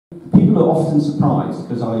people are often surprised,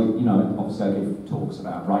 because obviously I give talks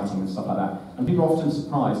about writing and stuff like that, and people are often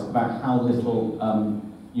surprised about how little,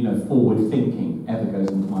 forward thinking ever goes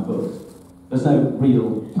into my books. There's no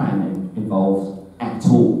real planning involved at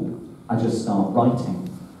all. I just start writing.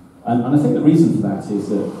 And I think the reason for that is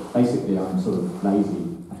that basically I'm sort of lazy,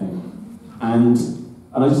 I think. And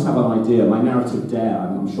I just have an idea, my narrative dare,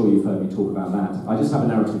 I'm sure you've heard me talk about that. I just have a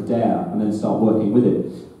narrative dare and then start working with it.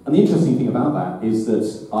 And the interesting thing about that is that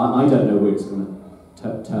I don't know where it's going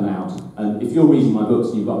to turn out. And if you're reading my books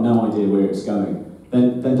and you've got no idea where it's going,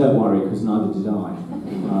 then don't worry, because neither did I.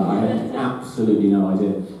 I had absolutely no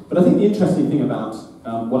idea. But I think the interesting thing about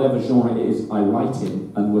whatever genre it is I write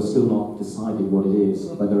in, and we're still not decided what it is,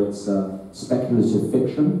 whether it's speculative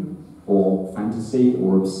fiction, or fantasy,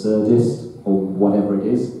 or absurdist, or whatever it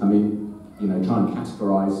is. I mean, try and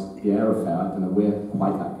categorise the air affair, I don't know where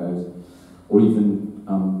quite that goes. Or even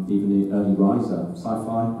the early riser,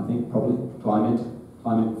 sci-fi, I think, probably,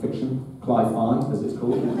 climate fiction, cli-fi, as it's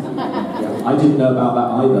called. Yeah, I didn't know about that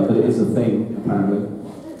either, but it is a thing, apparently.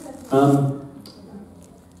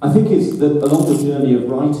 I think it's that along the journey of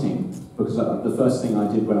writing, because the first thing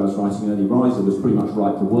I did when I was writing Early Riser was pretty much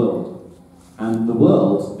write the world. And the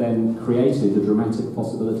world then created the dramatic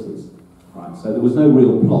possibilities. Right? So there was no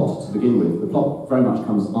real plot to begin with. The plot very much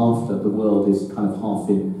comes after the world is kind of half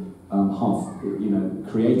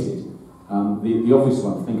created. The obvious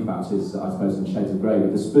one to think about is, I suppose, in Shades of Grey,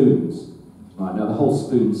 with the spoons. Right? Now, the whole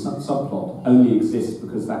spoon subplot only exists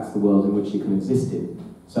because that's the world in which you can exist in.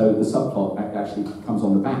 So the subplot actually comes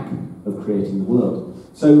on the back of creating the world.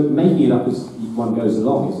 So making it up as one goes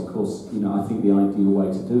along is, of course, I think the ideal way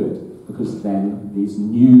to do it, because then these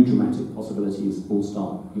new dramatic possibilities all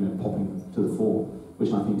start, popping to the fore,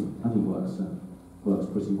 which I think works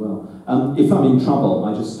pretty well. If I'm in trouble,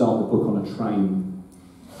 I just start the book on a train.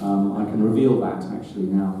 I can reveal that actually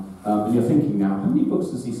now. And you're thinking now, how many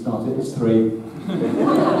books has he started? It's 3.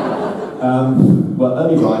 Well,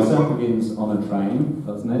 Early Riser begins on a train,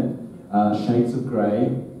 doesn't it? Shades of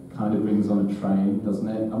Grey kind of brings on a train, doesn't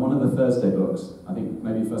it? And one of the Thursday books, I think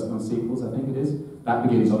maybe First One Sequels, I think it is, that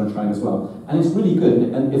begins on a train as well. And it's really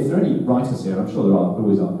good, and if there are any writers here, I'm sure there are, there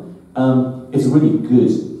always are, it's a really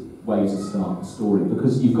good way to start a story,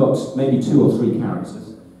 because you've got maybe 2 or 3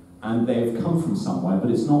 characters, and they've come from somewhere,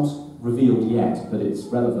 but it's not revealed yet, but it's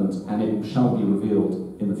relevant, and it shall be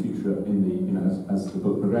revealed in the future, as the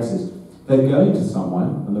book progresses. They're going to somewhere,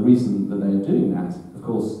 and the reason that they're doing that, of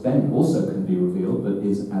course, then also can be revealed, but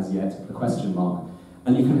is as yet a question mark.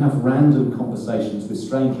 And you can have random conversations with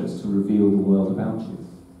strangers to reveal the world about you.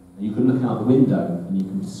 And you can look out the window and you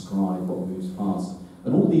can describe what moves past.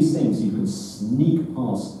 And all these things you can sneak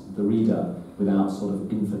past the reader without sort of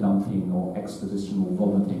info-dumping or expositional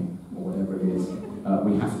vomiting or whatever it is.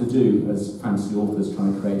 We have to do as fantasy authors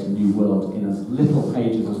trying to create a new world in as little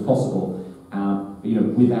pages as possible,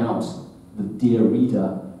 without the dear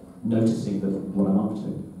reader noticing what I'm up to.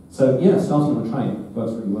 So yeah, starting on a train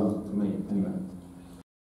works really well for me, anyway.